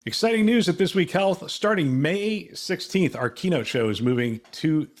Exciting news at This Week Health. Starting May 16th, our keynote show is moving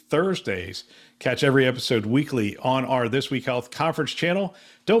to Thursdays. Catch every episode weekly on our This Week Health conference channel.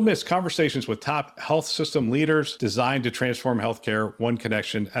 Don't miss conversations with top health system leaders designed to transform healthcare one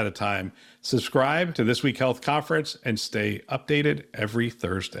connection at a time. Subscribe to This Week Health conference and stay updated every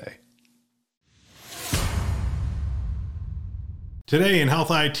Thursday. Today in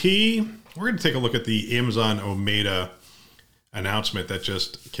Health IT, we're going to take a look at the Amazon Omada announcement that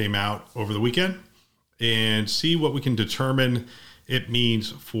just came out over the weekend and see what we can determine it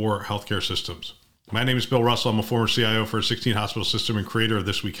means for healthcare systems. My name is Bill Russell. I'm a former CIO for a 16 hospital system and creator of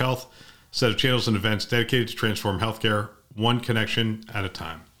This Week Health, a set of channels and events dedicated to transform healthcare one connection at a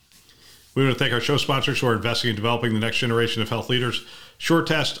time. We want to thank our show sponsors who are investing in developing the next generation of health leaders: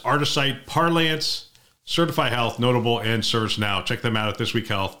 SureTest, Artisight, Parlance, Certify Health, Notable, and ServiceNow. Check them out at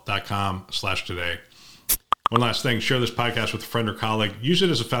thisweekhealth.com/today. One last thing, share this podcast with a friend or colleague. Use it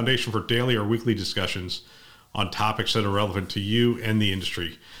as a foundation for daily or weekly discussions on topics that are relevant to you and the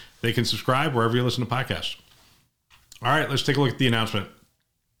industry. They can subscribe wherever you listen to podcasts. All right, let's take a look at the announcement.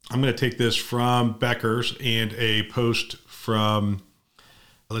 I'm going to take this from Becker's and a post from,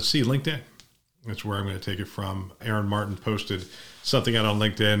 LinkedIn. That's where I'm going to take it from. Aaron Martin posted something out on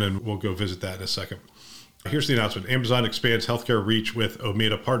LinkedIn, and we'll go visit that in a second. Here's the announcement. Amazon expands healthcare reach with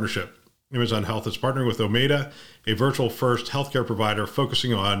Omada partnership. Amazon Health is partnering with Omada, a virtual-first healthcare provider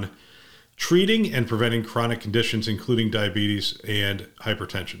focusing on treating and preventing chronic conditions, including diabetes and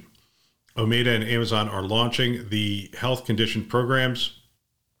hypertension. Omada and Amazon are launching the health condition programs,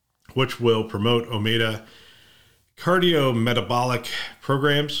 which will promote Omada cardiometabolic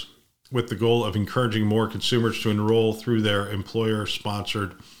programs with the goal of encouraging more consumers to enroll through their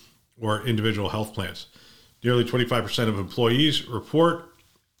employer-sponsored or individual health plans. Nearly 25% of employees report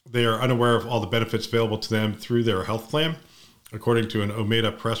they are unaware of all the benefits available to them through their health plan, according to an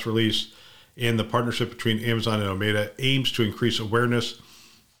Omada press release. And the partnership between Amazon and Omada aims to increase awareness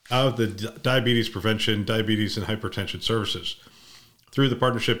of the diabetes prevention, diabetes, and hypertension services. Through the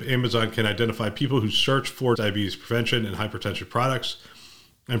partnership, Amazon can identify people who search for diabetes prevention and hypertension products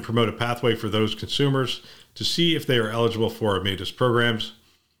and promote a pathway for those consumers to see if they are eligible for Omada's programs.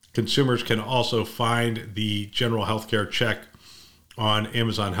 Consumers can also find the general healthcare check on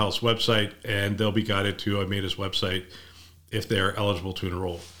Amazon Health's website, and they'll be guided to Omada's website if they are eligible to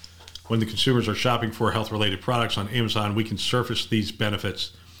enroll. When the consumers are shopping for health-related products on Amazon, we can surface these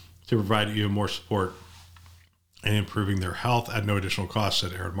benefits to provide even more support and improving their health at no additional cost,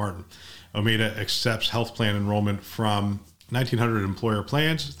 said Aaron Martin. Omada accepts health plan enrollment from 1,900 employer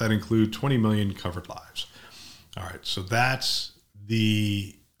plans that include 20 million covered lives. All right, so that's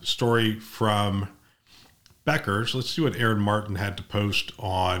the story from Becker's. Let's see what Aaron Martin had to post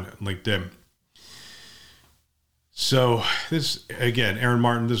on LinkedIn. So this, again, Aaron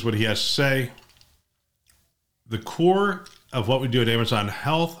Martin, this is what he has to say. The core of what we do at Amazon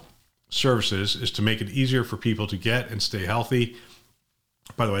Health Services is to make it easier for people to get and stay healthy.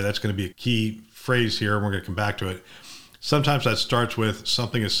 By the way, that's going to be a key phrase here, and we're going to come back to it. Sometimes that starts with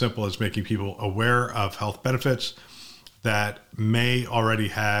something as simple as making people aware of health benefits that they may already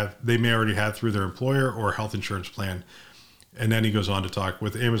have through their employer or health insurance plan. And then he goes on to talk,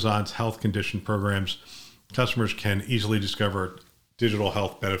 with Amazon's health condition programs, customers can easily discover digital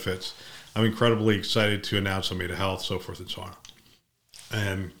health benefits. I'm incredibly excited to announce Omada Health, so forth and so on.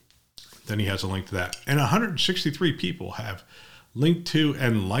 And then he has a link to that. And 163 people have linked to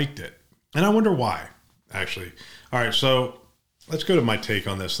and liked it. And I wonder why, actually. All right, so let's go to my take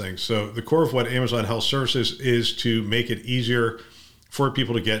on this thing. So the core of what Amazon Health Services is to make it easier for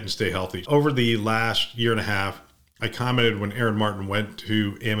people to get and stay healthy. Over the last year and a half, I commented when Aaron Martin went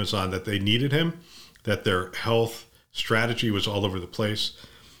to Amazon that they needed him, that their health strategy was all over the place.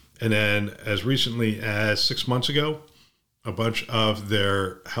 And then as recently as 6 months ago, a bunch of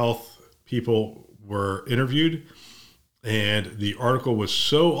their health people were interviewed, and the article was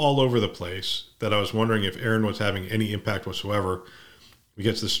so all over the place that I was wondering if Aaron was having any impact whatsoever,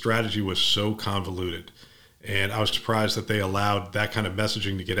 because the strategy was so convoluted. And I was surprised that they allowed that kind of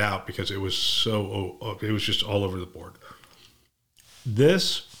messaging to get out, because it was just all over the board.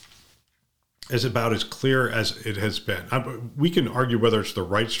 This is about as clear as it has been. We can argue whether it's the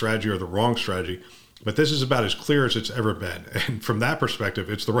right strategy or the wrong strategy, but this is about as clear as it's ever been. And from that perspective,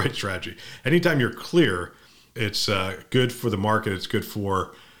 it's the right strategy. Anytime you're clear, it's good for the market. It's good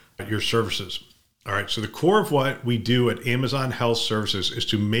for your services. All right. So the core of what we do at Amazon Health Services is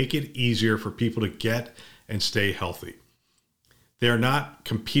to make it easier for people to get and stay healthy. They are not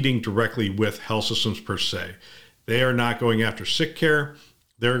competing directly with health systems per se. They are not going after sick care.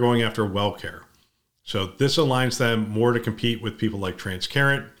 They're going after well care. So this aligns them more to compete with people like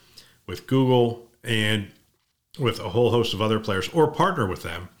Transcarent, with Google, and with a whole host of other players, or partner with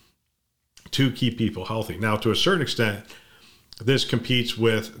them to keep people healthy. Now, to a certain extent, this competes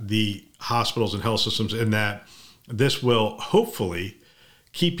with the hospitals and health systems in that this will hopefully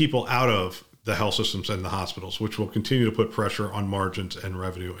keep people out of the health systems and the hospitals, which will continue to put pressure on margins and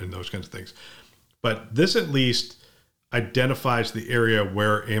revenue and those kinds of things. But this at least identifies the area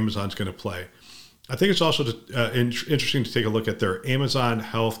where Amazon's going to play. I think it's also interesting to take a look at their Amazon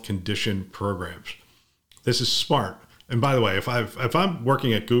Health Condition programs. This is smart. And by the way, if I'm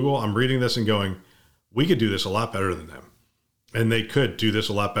working at Google, I'm reading this and going, we could do this a lot better than them. And they could do this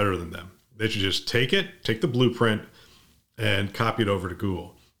a lot better than them. They should just take the blueprint and copy it over to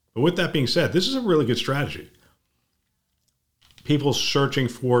Google. But with that being said, this is a really good strategy. People searching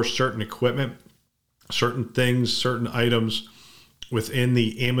for certain equipment, certain things, certain items within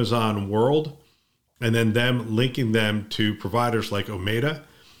the Amazon world, and then them linking them to providers like Omada,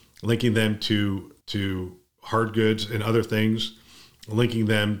 linking them to hard goods and other things, linking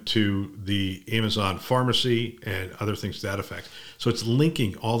them to the Amazon pharmacy and other things to that effect. So it's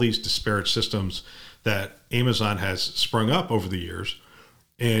linking all these disparate systems that Amazon has sprung up over the years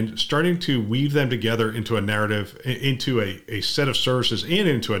and starting to weave them together into a narrative, into a set of services and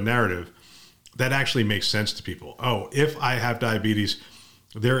into a narrative that actually makes sense to people. Oh, if I have diabetes,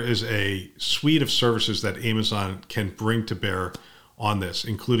 there is a suite of services that Amazon can bring to bear on this,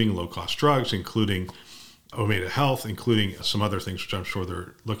 including low-cost drugs, including Omada Health, including some other things, which I'm sure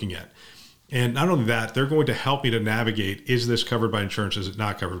they're looking at. And not only that, they're going to help me to navigate, is this covered by insurance? Is it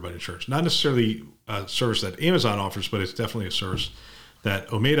not covered by insurance? Not necessarily a service that Amazon offers, but it's definitely a service that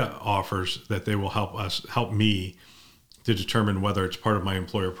Omada offers that they will help me to determine whether it's part of my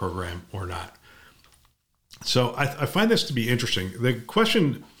employer program or not. So I find this to be interesting. The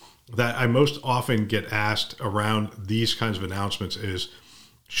question that I most often get asked around these kinds of announcements is,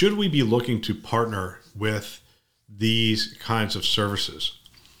 should we be looking to partner with these kinds of services?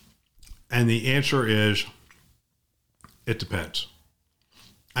 And the answer is, it depends.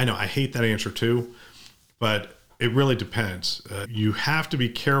 I know I hate that answer too, but it really depends. You have to be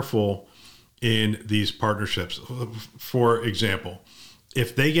careful in these partnerships. For example,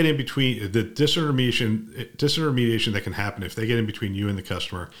 if they get in between, the disintermediation that can happen if they get in between you and the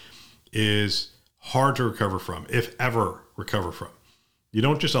customer is hard to recover from, if ever recover from. You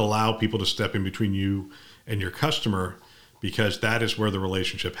don't just allow people to step in between you and your customer, because that is where the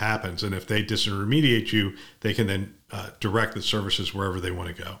relationship happens. And if they disintermediate you, they can then direct the services wherever they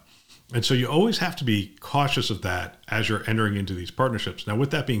want to go. And so you always have to be cautious of that as you're entering into these partnerships. Now,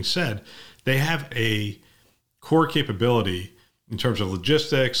 with that being said, they have a core capability in terms of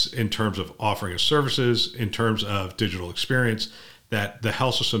logistics, in terms of offering us services, in terms of digital experience that the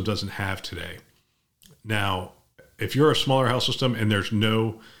health system doesn't have today. Now, if you're a smaller health system and there's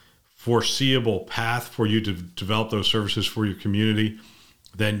no foreseeable path for you to develop those services for your community,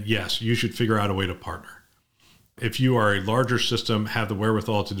 then yes, you should figure out a way to partner. If you are a larger system, have the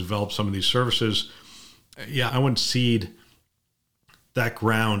wherewithal to develop some of these services, I wouldn't cede that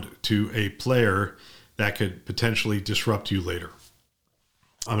ground to a player that could potentially disrupt you later.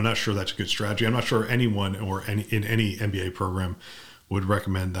 I'm not sure that's a good strategy. I'm not sure anyone in any MBA program would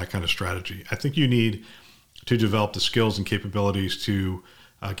recommend that kind of strategy. I think you need to develop the skills and capabilities to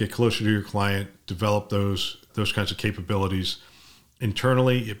get closer to your client, develop those kinds of capabilities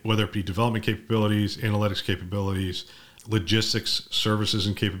internally, whether it be development capabilities, analytics capabilities, logistics services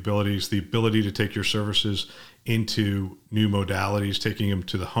and capabilities, the ability to take your services into new modalities, taking them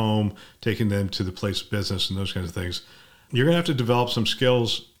to the home, taking them to the place of business and those kinds of things. You're going to have to develop some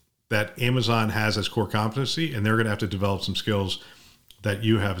skills that Amazon has as core competency, and they're going to have to develop some skills that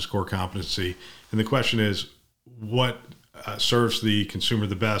you have as core competency. And the question is, what serves the consumer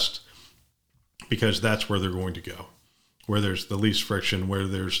the best? Because that's where they're going to go, where there's the least friction, where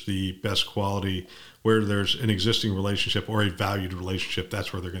there's the best quality, where there's an existing relationship or a valued relationship.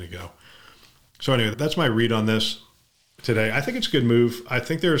 That's where they're going to go. So anyway, that's my read on this today. I think it's a good move. I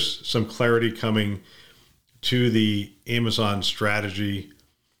think there's some clarity coming to the Amazon strategy,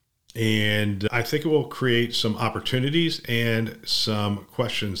 and I think it will create some opportunities and some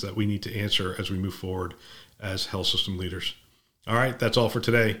questions that we need to answer as we move forward as health system leaders. All right, that's all for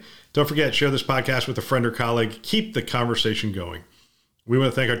today. Don't forget, share this podcast with a friend or colleague. Keep the conversation going. We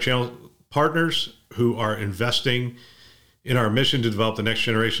want to thank our channel partners who are investing in our mission to develop the next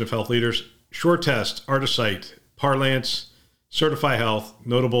generation of health leaders. SureTest, Artisight, Parlance, Certify Health,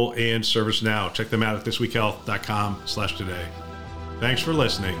 Notable, and ServiceNow. Check them out at thisweekhealth.com/today. Thanks for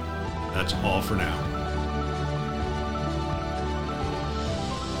listening. That's all for now.